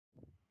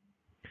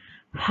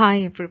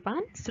Hi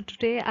everyone. So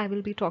today I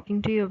will be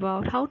talking to you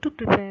about how to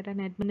prepare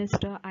and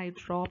administer eye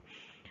drop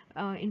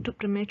into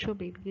premature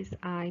baby's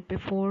eye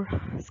before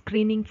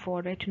screening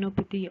for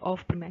retinopathy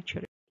of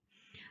prematurity.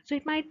 So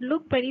it might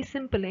look very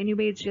simple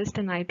anyway, it's just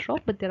an eye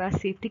drop, but there are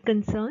safety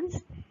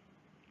concerns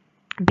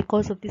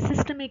because of the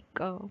systemic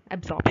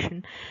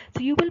absorption.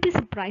 So you will be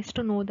surprised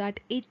to know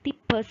that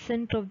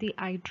 80% of the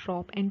eye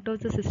drop enters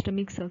the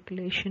systemic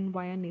circulation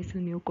via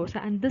nasal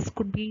mucosa, and this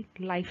could be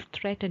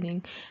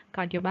life-threatening.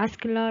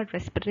 Cardiovascular,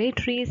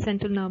 respiratory,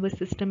 central nervous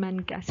system,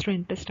 and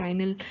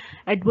gastrointestinal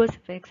adverse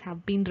effects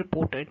have been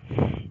reported.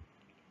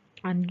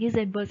 And these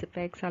adverse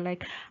effects are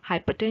like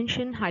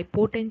hypertension,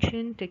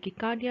 hypotension,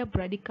 tachycardia,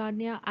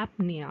 bradycardia,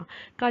 apnea,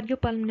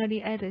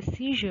 cardiopulmonary arrest,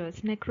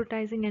 seizures,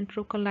 necrotizing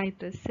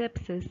enterocolitis,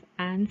 sepsis,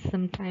 and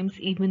sometimes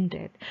even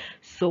death.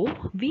 So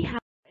we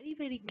have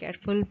very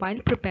careful while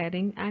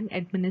preparing and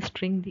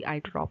administering the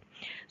eye drop.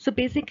 So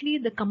basically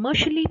the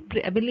commercially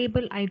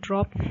available eye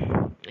drop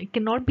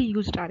cannot be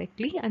used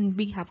directly and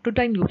we have to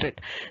dilute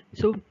it.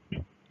 So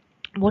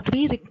what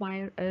we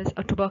require is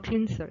a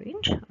tuberculin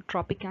syringe,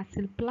 tropic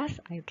acid plus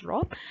eye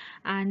drop,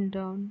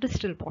 and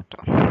distilled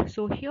water.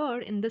 So here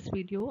in this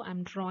video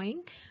I'm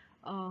drawing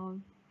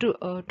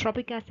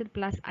tropic acid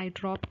plus eye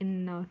drop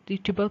in the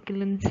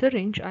tuberculin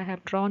syringe. I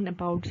have drawn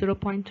about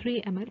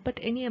 0.3 ml, but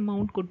any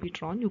amount could be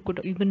drawn. You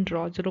could even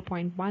draw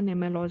 0.1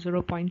 ml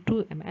or 0.2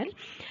 ml.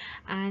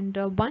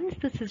 And once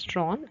this is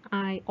drawn,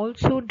 I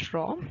also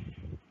draw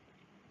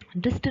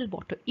distilled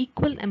water,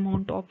 equal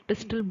amount of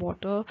distilled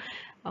water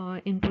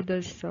into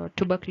this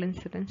tuberculin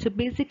syringe. So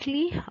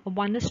basically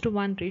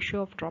 1:1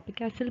 ratio of tropic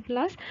acid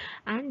plus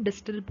and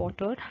distilled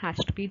water has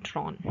to be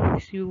drawn.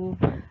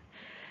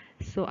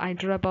 So I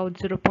draw about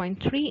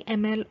 0.3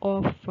 ml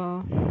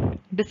of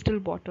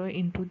distilled water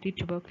into the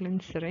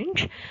tuberculin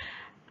syringe,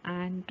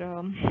 and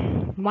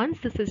once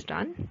this is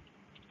done,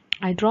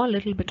 I draw a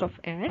little bit of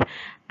air,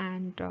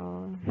 and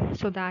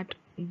so that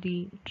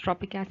the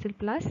tropic acid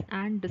plus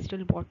and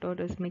distilled water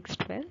is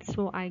mixed well.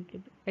 So I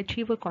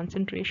achieve a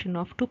concentration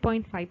of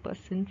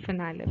 2.5%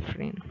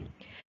 phenylephrine.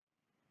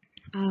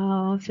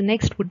 So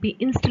next would be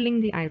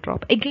instilling the eye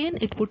drop. Again,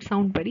 it would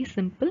sound very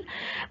simple,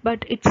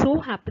 but it so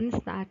happens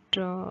that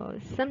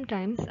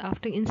sometimes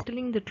after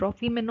instilling the drop,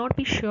 we may not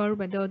be sure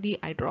whether the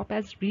eye drop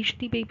has reached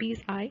the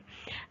baby's eye,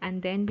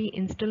 and then we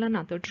instill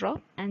another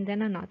drop and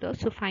then another.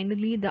 So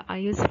finally the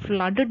eye is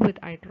flooded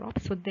with eye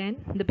drops. So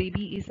then the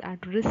baby is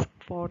at risk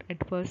for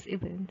adverse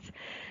events.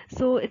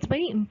 So it's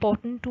very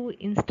important to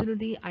instill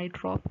the eye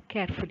drop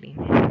carefully.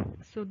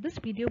 So this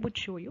video would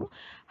show you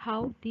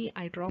how the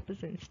eye drop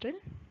is instilled.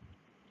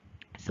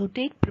 So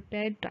take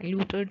prepared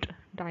diluted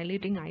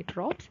dilating eye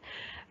drops,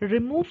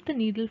 remove the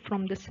needle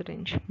from the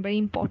syringe. Very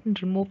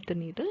important, remove the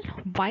needle.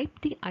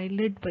 Wipe the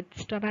eyelid with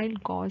sterile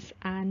gauze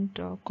and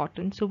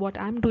cotton. So what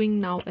I'm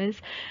doing now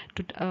is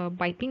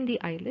wiping the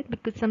eyelid,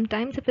 because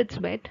sometimes if it's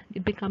wet,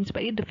 it becomes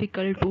very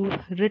difficult to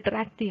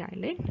retract the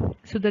eyelid.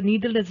 So the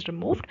needle is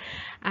removed,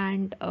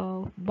 and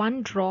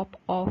one drop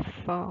of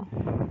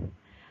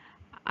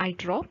eye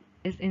drop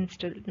is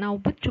instilled.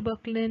 Now with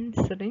tuberculin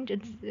syringe,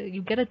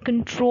 you get a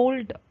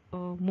controlled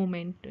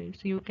movement,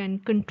 so you can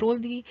control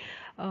the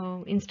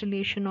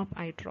installation of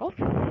eye drop.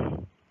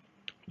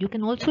 You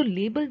can also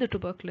label the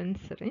tuberculin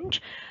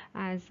syringe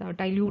as a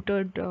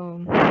diluted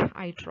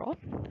eye drop.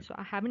 So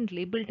I haven't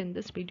labeled in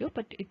this video,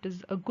 but it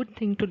is a good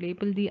thing to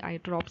label the eye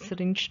drop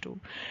syringe too.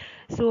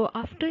 So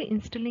after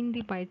instilling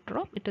the eye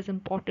drop, it is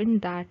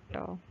important that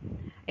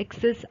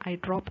excess eye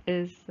drop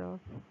is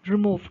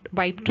removed,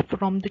 wiped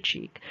from the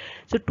cheek.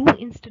 So two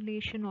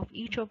installation of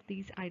each of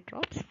these eye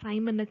drops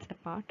 5 minutes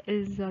apart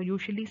is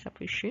usually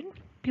sufficient.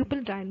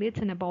 Pupil dilates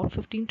in about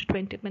 15 to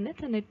 20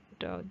 minutes, and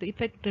the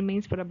effect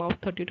remains for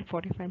about 30 to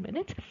 45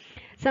 minutes.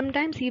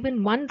 Sometimes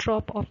even one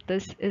drop of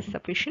this is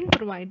sufficient,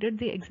 provided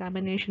the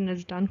examination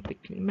is done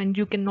quickly, and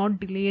you cannot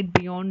delay it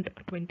beyond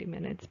 20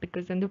 minutes,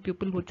 because then the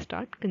pupil would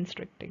start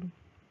constricting.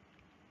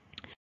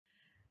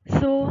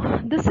 So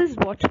this is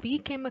what we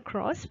came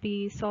across.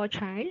 We saw a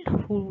child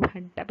who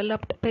had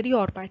developed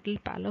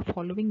periorbital pallor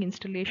following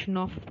installation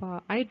of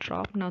eye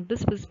drop. Now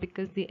this was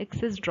because the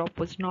excess drop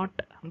was not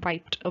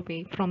wiped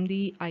away from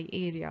the eye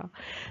area.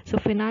 So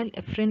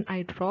phenylephrine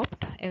eye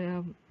drop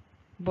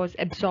was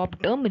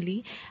absorbed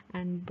dermally,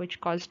 and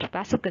which caused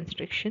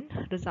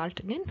vasoconstriction,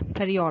 resulting in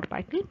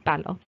periorbital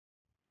pallor.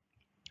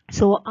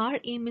 So our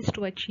aim is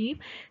to achieve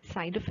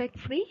side effect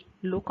free,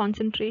 low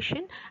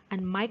concentration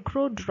and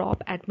micro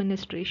drop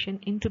administration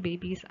into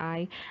baby's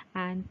eye,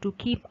 and to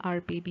keep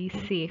our baby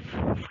safe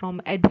from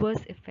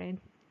adverse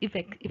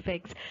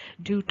effects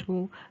due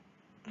to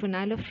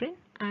phenylephrine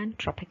and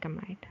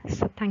tropicamide.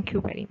 So thank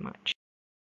you very much.